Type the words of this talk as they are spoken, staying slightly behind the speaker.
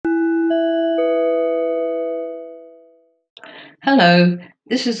Hello,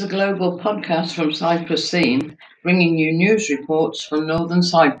 this is a global podcast from Cyprus Scene, bringing you news reports from Northern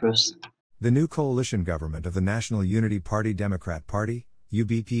Cyprus. The new coalition government of the National Unity Party Democrat Party,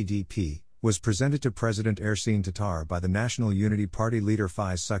 UBPDP, was presented to President Ersin Tatar by the National Unity Party leader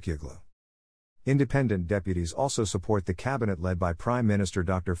Faiz Sakyoglu. Independent deputies also support the cabinet led by Prime Minister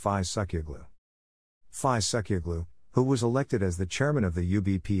Dr. Faiz Sakyoglu. Faiz Sakyoglu, who was elected as the chairman of the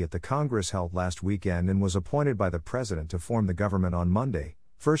UBP at the Congress held last weekend and was appointed by the president to form the government on Monday,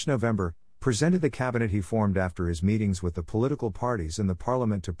 1st November, presented the cabinet he formed after his meetings with the political parties in the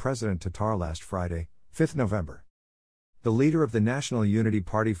parliament to President Tatar last Friday, 5th November. The leader of the National Unity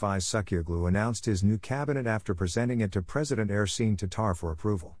Party Faiz Sakyoglu announced his new cabinet after presenting it to President Ersin Tatar for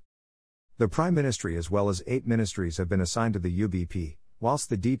approval. The Prime Ministry as well as 8 ministries have been assigned to the UBP, whilst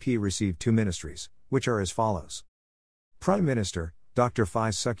the DP received 2 ministries, which are as follows. Prime Minister, Dr.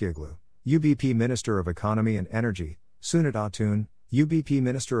 Faiz Sakyoglu, UBP Minister of Economy and Energy, Sunat Atun, UBP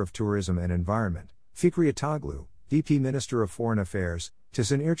Minister of Tourism and Environment, Fikri Ataglu, DP Minister of Foreign Affairs,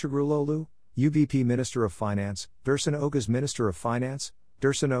 Tisan Irçaguloglu, UBP Minister of Finance, Dursun Oguz Minister of Finance,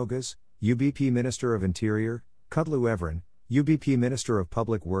 Dursun Oguz, UBP Minister of Interior, Kutlu Evren, UBP Minister of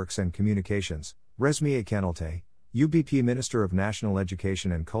Public Works and Communications, Resmi Akanalte, UBP Minister of National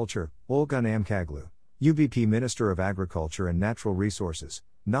Education and Culture, Olgun Amkaglu, UBP Minister of Agriculture and Natural Resources,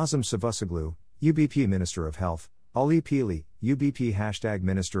 Nazım Savusoglu, UBP Minister of Health, Ali Pili, UBP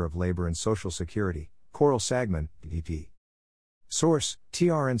Minister of Labor and Social Security, Coral Sagman, DP. Source,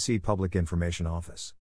 TRNC Public Information Office.